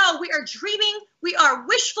 No, we are dreaming. We are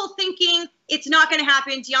wishful thinking. It's not going to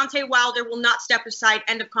happen. Deontay Wilder will not step aside.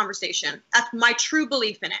 End of conversation. That's my true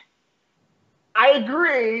belief in it. I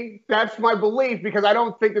agree. That's my belief because I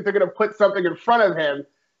don't think that they're going to put something in front of him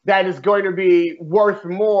that is going to be worth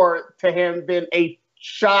more to him than a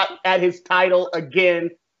shot at his title again,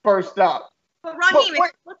 first up. But Raheem,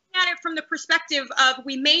 if looking at it from the perspective of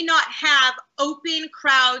we may not have open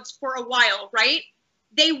crowds for a while, right?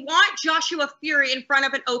 They want Joshua Fury in front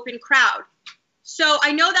of an open crowd. So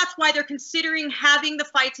I know that's why they're considering having the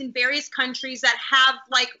fights in various countries that have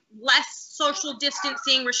like less social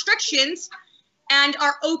distancing restrictions and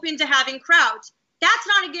are open to having crowds. That's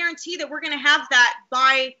not a guarantee that we're going to have that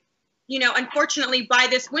by, unfortunately by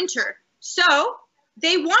this winter. So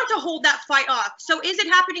they want to hold that fight off. So is it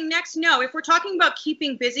happening next? No. If we're talking about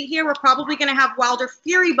keeping busy here, we're probably going to have Wilder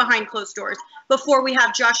Fury behind closed doors before we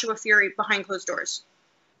have Joshua Fury behind closed doors.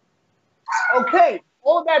 Okay,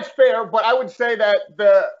 all of that's fair, but I would say that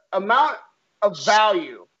the amount of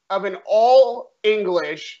value of an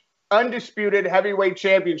all-English, undisputed heavyweight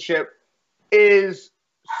championship is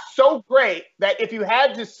so great that if you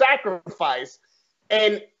had to sacrifice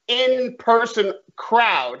an in-person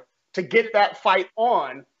crowd to get that fight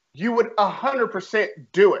on, you would 100%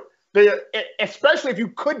 do it. Especially if you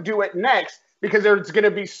could do it next, because there's going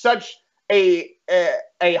to be such a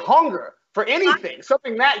hunger for anything.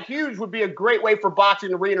 Something that huge would be a great way for boxing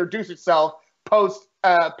to reintroduce itself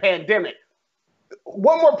post-pandemic.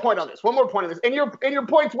 One more point on this. And your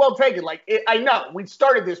point's well taken. Like, I know we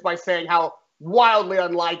started this by saying how wildly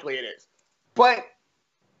unlikely it is. But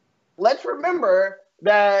let's remember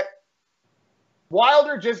that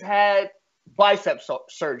Wilder just had bicep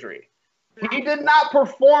surgery. He did not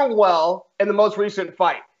perform well in the most recent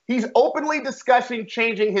fight. He's openly discussing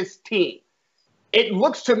changing his team. It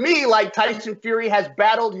looks to me like Tyson Fury has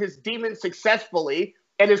battled his demons successfully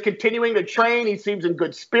and is continuing to train. He seems in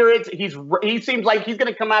good spirits. He seems like he's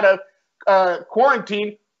going to come out of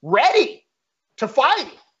quarantine ready to fight.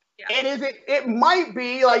 Yeah. And it might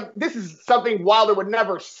be like, this is something Wilder would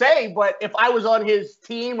never say, but if I was on his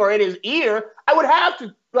team or in his ear, I would have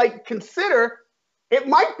to consider it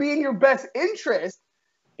might be in your best interest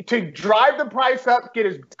to drive the price up, get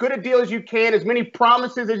as good a deal as you can, as many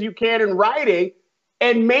promises as you can in writing,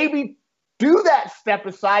 and maybe do that step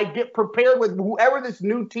aside, get prepared with whoever this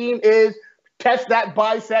new team is, test that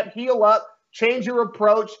bicep, heal up, change your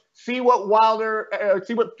approach, see what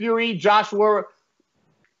Fury, Joshua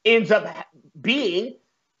ends up being.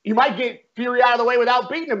 You might get Fury out of the way without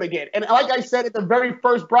beating him again. And like I said at the very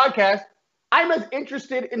first broadcast, I'm as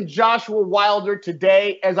interested in Joshua Wilder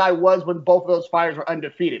today as I was when both of those fighters were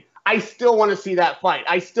undefeated. I still want to see that fight.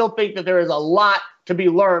 I still think that there is a lot to be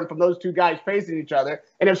learned from those two guys facing each other.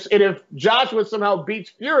 And if Joshua somehow beats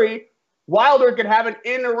Fury, Wilder could have an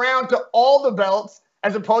in around to all the belts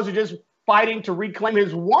as opposed to just fighting to reclaim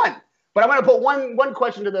his one. But I'm going to put one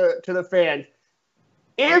question to the fans.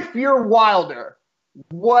 If you're Wilder,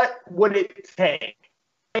 what would it take?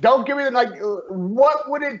 Don't give me what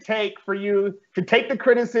would it take for you to take the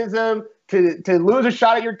criticism, to lose a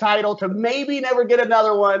shot at your title, to maybe never get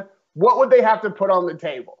another one? What would they have to put on the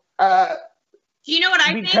table? Do you know what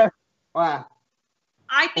I think?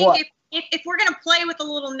 I think if we're gonna play with the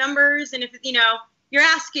little numbers, and if you're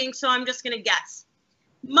asking, so I'm just gonna guess.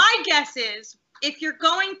 My guess is if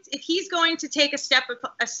he's going to take a step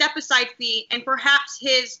aside fee, and perhaps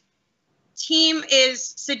his team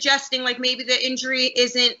is suggesting maybe the injury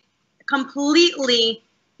isn't completely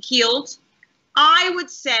healed, I would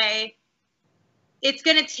say it's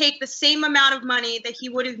going to take the same amount of money that he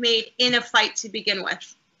would have made in a fight to begin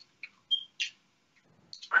with.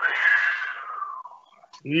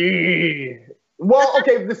 Yeah. Well,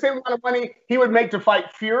 okay, the same amount of money he would make to fight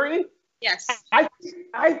Fury? Yes. I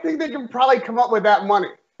think they can probably come up with that money.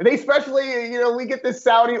 And they especially, we get this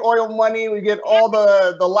Saudi oil money, we get all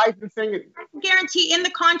the licensing. Guarantee in the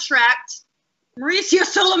contract, Mauricio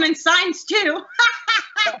Solomon signs too.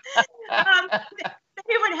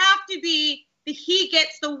 It would have to be he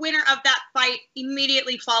gets the winner of that fight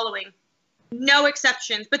immediately following. No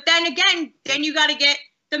exceptions. But then again, you got to get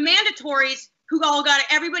the mandatories who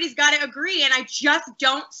everybody's got to agree. And I just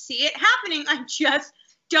don't see it happening. I just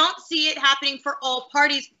don't see it happening for all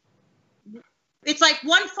parties. It's like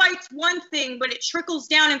one fight's one thing, but it trickles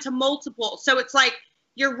down into multiple. So it's like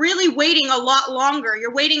you're really waiting a lot longer.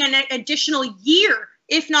 You're waiting an additional year,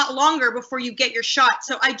 if not longer, before you get your shot.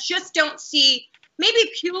 So I just don't see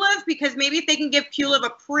maybe Pulev, because maybe if they can give Pulev a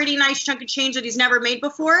pretty nice chunk of change that he's never made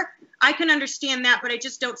before, I can understand that, but I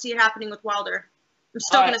just don't see it happening with Wilder. I'm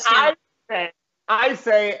still going to stand. I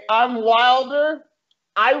say I'm Wilder.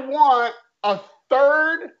 I want a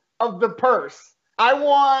third of the purse. I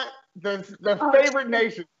want the favorite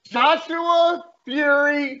nation. Joshua,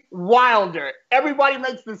 Fury, Wilder. Everybody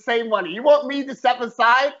makes the same money. You want me to step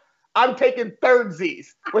aside? I'm taking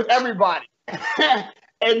thirdsies with everybody.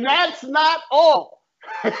 And that's not all.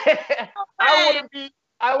 I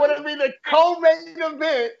want to be the co-main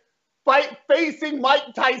event fight facing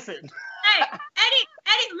Mike Tyson. Hey,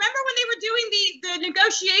 Eddie, remember when they were doing the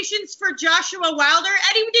negotiations for Joshua Wilder?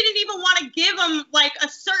 Eddie didn't even want to give him a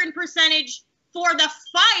certain percentage for the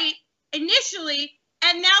fight initially,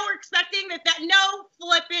 and now we're expecting that no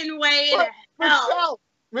flipping way in hell.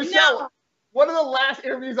 Michelle, no. One of the last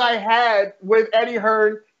interviews I had with Eddie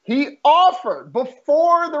Hearn, he offered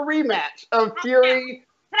before the rematch of Fury.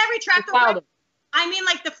 Can I retract the word? I mean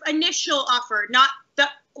the initial offer, not the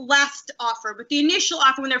last offer, but the initial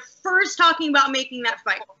offer when they're first talking about making that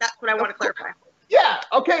fight. That's what I want to clarify. Yeah,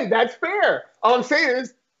 okay, that's fair. All I'm saying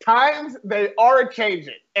is times they are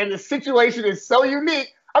changing, and the situation is so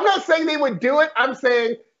unique. I'm not saying they would do it. I'm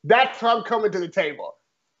saying that's how I'm coming to the table.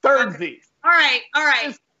 Thirdsies. All right.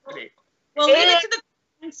 Well,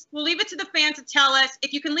 fans. We'll leave it to the fans to tell us.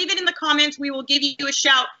 If you can leave it in the comments, we will give you a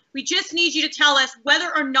shout. We just need you to tell us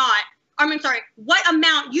whether or not, what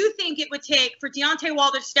amount you think it would take for Deontay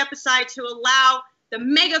Wilder to step aside to allow the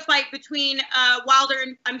mega fight between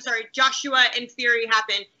Joshua and Fury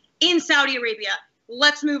happen in Saudi Arabia.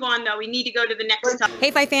 Let's move on, though. We need to go to the next topic.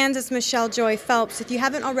 Hey, Fight fans, it's Michelle Joy Phelps. If you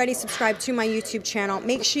haven't already subscribed to my YouTube channel,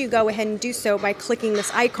 make sure you go ahead and do so by clicking this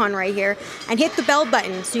icon right here and hit the bell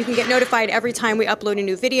button so you can get notified every time we upload a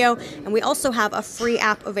new video. And we also have a free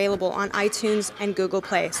app available on iTunes and Google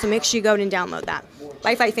Play. So make sure you go and download that.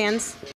 Bye, Fight fans.